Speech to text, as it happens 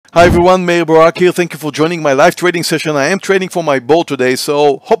Hi everyone, Meir Barak here. Thank you for joining my live trading session. I am trading for my board today,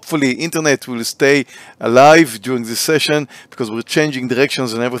 so hopefully internet will stay alive during this session because we're changing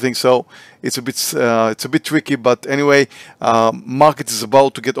directions and everything. So it's a bit tricky, but anyway, market is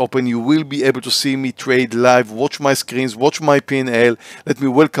about to get open. You will be able to see me trade live. Watch my screens, watch my P&L. Let me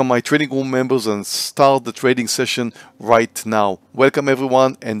welcome my trading room members and start the trading session right now. Welcome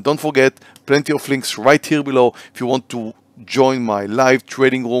everyone, and don't forget, plenty of links right here below if you want to join my live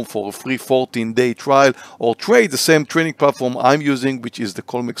trading room for a free 14-day trial or trade the same trading platform I'm using, which is the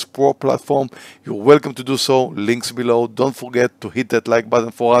Colmex Pro platform. You're welcome to do so. Links below. Don't forget to hit that like button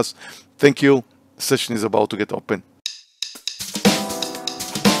for us. Thank you. The session is about to get open.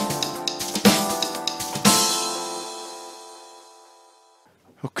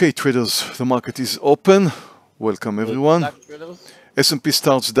 Okay, traders, the market is open. Welcome everyone. S&P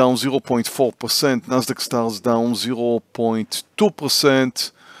starts down 0.4%, Nasdaq starts down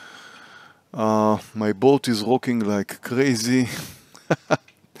 0.2%. My boat is rocking like crazy.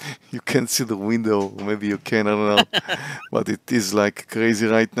 You can't see the window, maybe you can, I don't know. But it is like crazy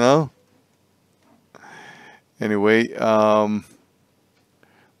right now. Anyway, the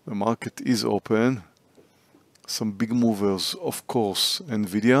market is open. Some big movers, of course,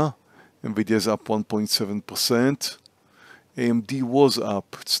 NVDA. NVDA is up 1.7%. AMD was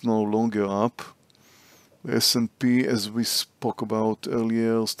up, it's no longer up. The S&P, as we spoke about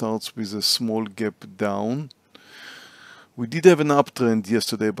earlier, starts with a small gap down. We did have an uptrend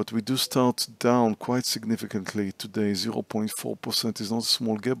yesterday, but we do start down quite significantly today. 0.4% is not a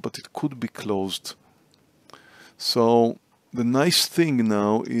small gap, but it could be closed. So the nice thing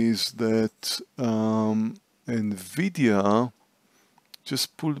now is that NVIDIA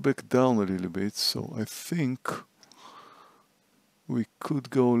just pulled back down a little bit, so I think we could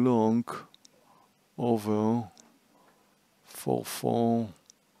go long over 44,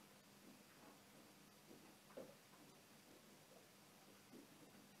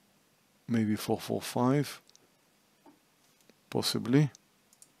 maybe 445, possibly.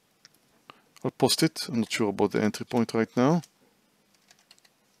 I'll post it. I'm not sure about the entry point right now.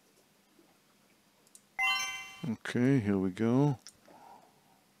 Okay, here we go.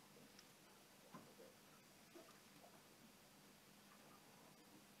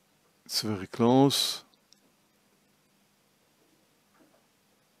 It's very close.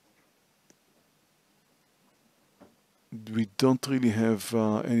 We don't really have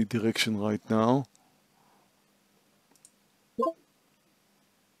any direction right now.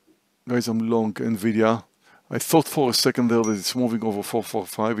 Guys, I'm long NVIDIA. I thought for a second there that it's moving over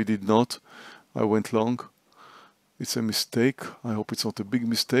 445. It did not. I went long. It's a mistake. I hope it's not a big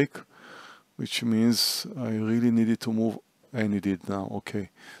mistake, which means I really needed to move. And it did now. Okay,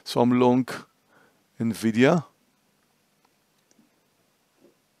 so I'm long NVIDIA.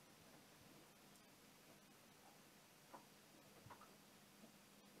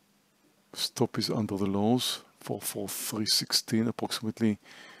 Stop is under the lows, 44316, approximately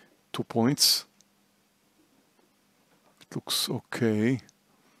 2 points. It looks okay.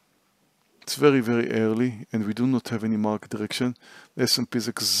 It's very, very early, and we do not have any market direction. The S&P is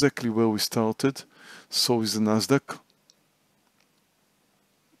exactly where we started. So is the Nasdaq.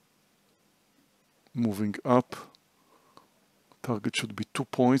 Moving up. Target should be 2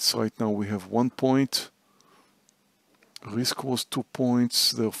 points. Right now we have 1 point. Risk was 2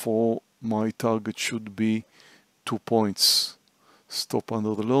 points. Therefore, my target should be 2 points. Stop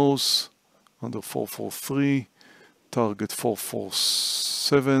under the lows. Under 443. Target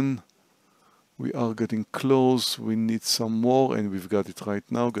 447. We are getting close. We need some more, and we've got it right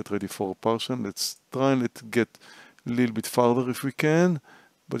now. Get ready for a partial. Let's try and let it get a little bit farther if we can.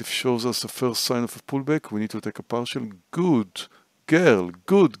 But if it shows us the first sign of a pullback, we need to take a partial. Good girl,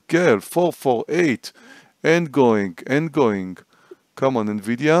 448. And going. Come on,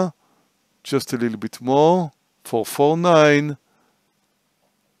 NVIDIA. Just a little bit more. 449.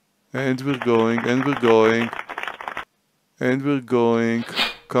 And we're going.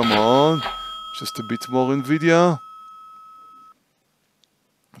 Come on. Just a bit more, NVIDIA.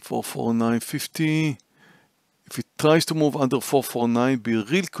 449.50. If it tries to move under 449, be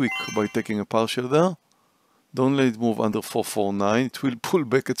real quick by taking a partial there. Don't let it move under 449. It will pull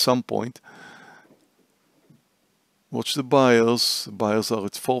back at some point. Watch the buyers. The buyers are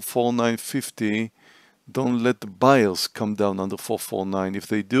at 449.50. Don't let the buyers come down under 449. If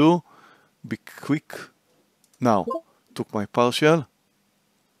they do, be quick. Now, took my partial.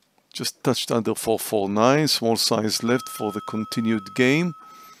 Just touched under 449. Small size left for the continued game.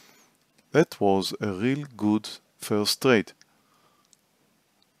 That was a real good first trade.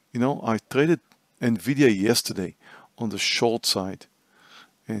 You know, I traded NVIDIA yesterday on the short side.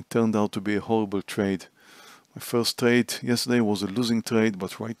 and it turned out to be a horrible trade. My first trade yesterday was a losing trade,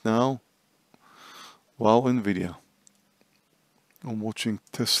 but right now, wow, NVIDIA. I'm watching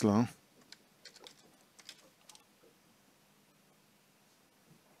Tesla.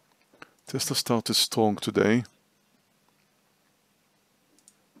 Tesla started strong today.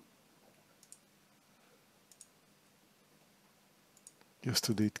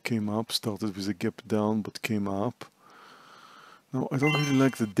 Yesterday it came up, started with a gap down, but came up. Now, I don't really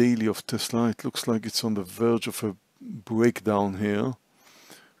like the daily of Tesla. It looks like it's on the verge of a breakdown here.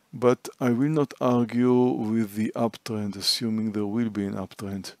 But I will not argue with the uptrend, assuming there will be an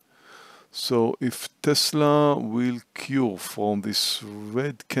uptrend. So if Tesla will cure from these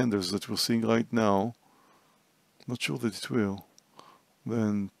red candles that we're seeing right now, not sure that it will,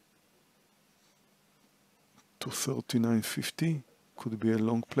 then 239.50 could be a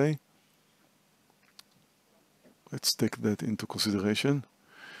long play. Let's take that into consideration.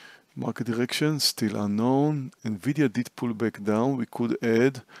 Market direction still unknown. NVIDIA did pull back down. We could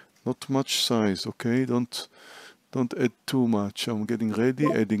add not much size, okay? Don't add too much. I'm getting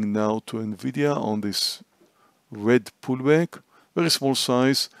ready, adding now to NVIDIA on this red pullback. Very small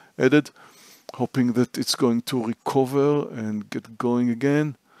size added, hoping that it's going to recover and get going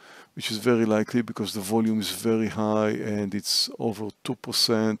again, which is very likely because the volume is very high and it's over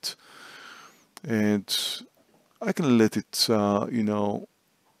 2%. And I can let it, you know,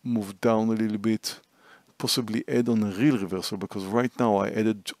 move down a little bit, possibly add on a real reversal, because right now I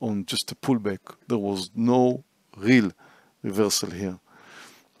added on just a pullback. There was no real reversal here.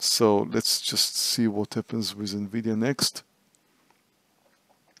 So let's just see what happens with NVIDIA next.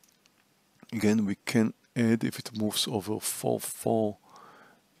 Again, we can add if it moves over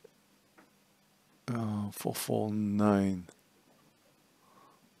 449.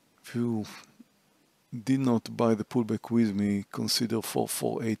 If you did not buy the pullback with me, consider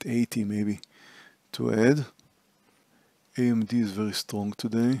 448.80 maybe to add. AMD is very strong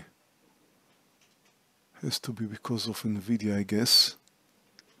today. Has to be because of NVIDIA, I guess.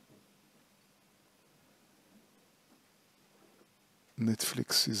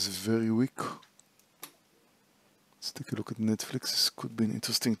 Netflix is very weak. Let's take a look at Netflix. This could be an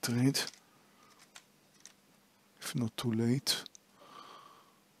interesting trade, if not too late.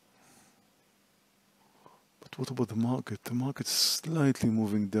 But what about the market? The market's slightly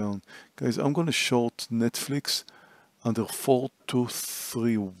moving down. Guys, I'm going to short Netflix under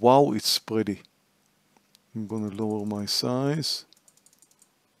 423. Wow, it's spready. I'm going to lower my size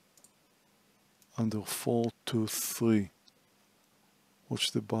under 423.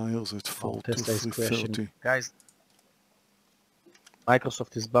 Watch the buyers at 423.30. Guys,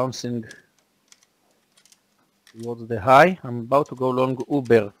 Microsoft is bouncing towards the high. I'm about to go long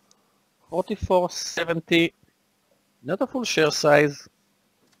Uber. 44.70. Not a full share size.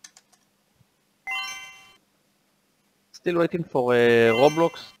 Still waiting for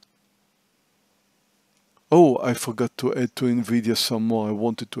Roblox. Oh, I forgot to add to NVIDIA some more. I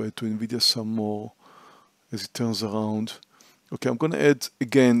wanted to add to NVIDIA some more as it turns around. Okay, I'm going to add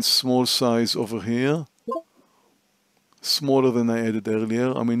again small size over here. Smaller than I added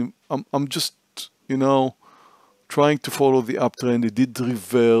earlier. I mean, I'm just, you know, trying to follow the uptrend. It did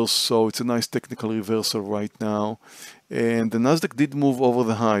reverse, so it's a nice technical reversal right now. And the Nasdaq did move over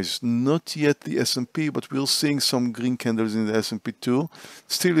the highs. Not yet the S&P, but we're seeing some green candles in the S&P too.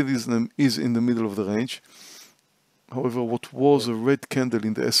 Still it is in the middle of the range. However, what was a red candle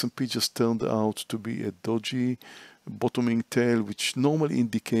in the S&P just turned out to be a dodgy bottoming tail, which normally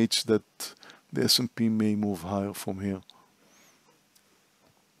indicates that the S&P may move higher from here.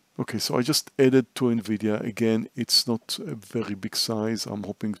 Okay, so I just added to NVIDIA. Again, it's not a very big size. I'm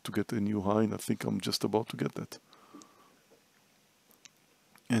hoping to get a new high, and I think I'm just about to get that.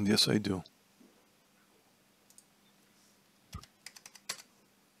 And yes, I do.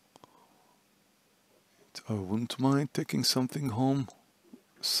 I wouldn't mind taking something home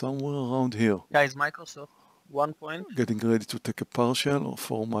somewhere around here. Guys, Microsoft, 1 point. Getting ready to take a partial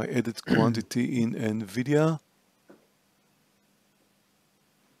for my added quantity in NVIDIA.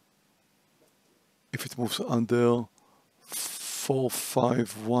 If it moves under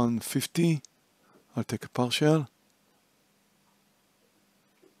 451.50, I'll take a partial.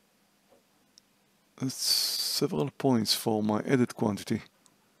 That's several points for my added quantity.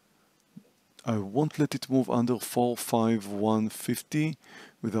 I won't let it move under 451.50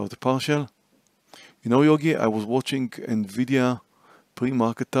 without a partial. You know, Yogi, I was watching NVIDIA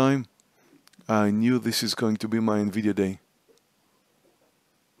pre-market time. I knew this is going to be my NVIDIA day.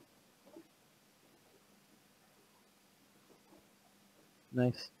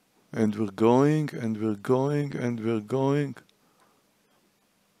 Nice. And we're going, and we're going, and we're going.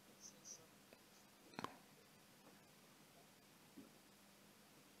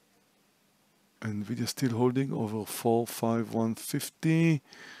 NVIDIA still holding over 45150.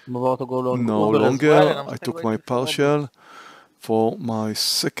 I'm about to go long No Uber as longer. well, and I'm I still took my waiting for Roblox. partial for my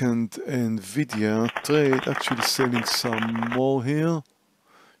second NVIDIA trade. Actually selling some more here.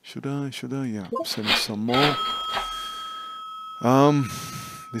 Should I? Yeah, I'm selling some more.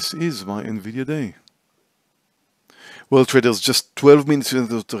 This is my NVIDIA day. Well, traders, just 12 minutes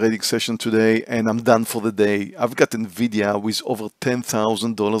into the trading session today, and I'm done for the day. I've got NVIDIA with over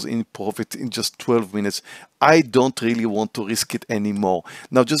 $10,000 in profit in just 12 minutes. I don't really want to risk it anymore.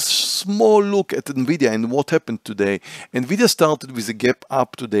 Now, just a small look at NVIDIA and what happened today. NVIDIA started with a gap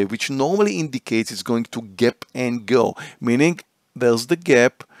up today, which normally indicates it's going to gap and go, meaning there's the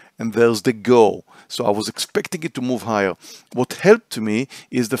gap and there's the go. So I was expecting it to move higher. What helped me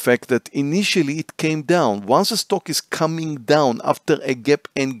is the fact that initially it came down. Once a stock is coming down after a gap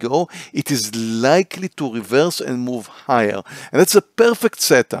and go, it is likely to reverse and move higher. And that's a perfect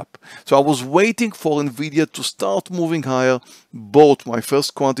setup. So I was waiting for NVIDIA to start moving higher, bought my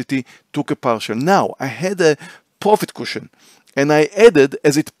first quantity, took a partial. Now I had a profit cushion and I added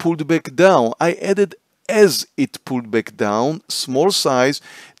as it pulled back down. Small size,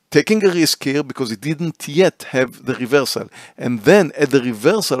 taking a risk here because it didn't yet have the reversal. And then at the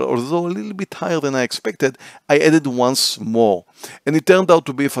reversal, although a little bit higher than I expected, I added once more. And it turned out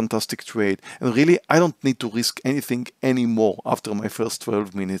to be a fantastic trade. And really, I don't need to risk anything anymore after my first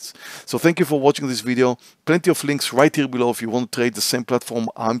 12 minutes. So thank you for watching this video. Plenty of links right here below if you want to trade the same platform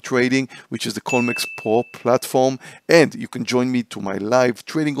I'm trading, which is the Colmex Pro platform. And you can join me to my live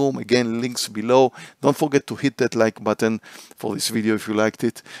trading room. Again, links below. Don't forget to hit that like button for this video if you liked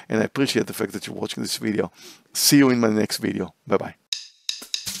it. And I appreciate the fact that you're watching this video. See you in my next video. Bye-bye.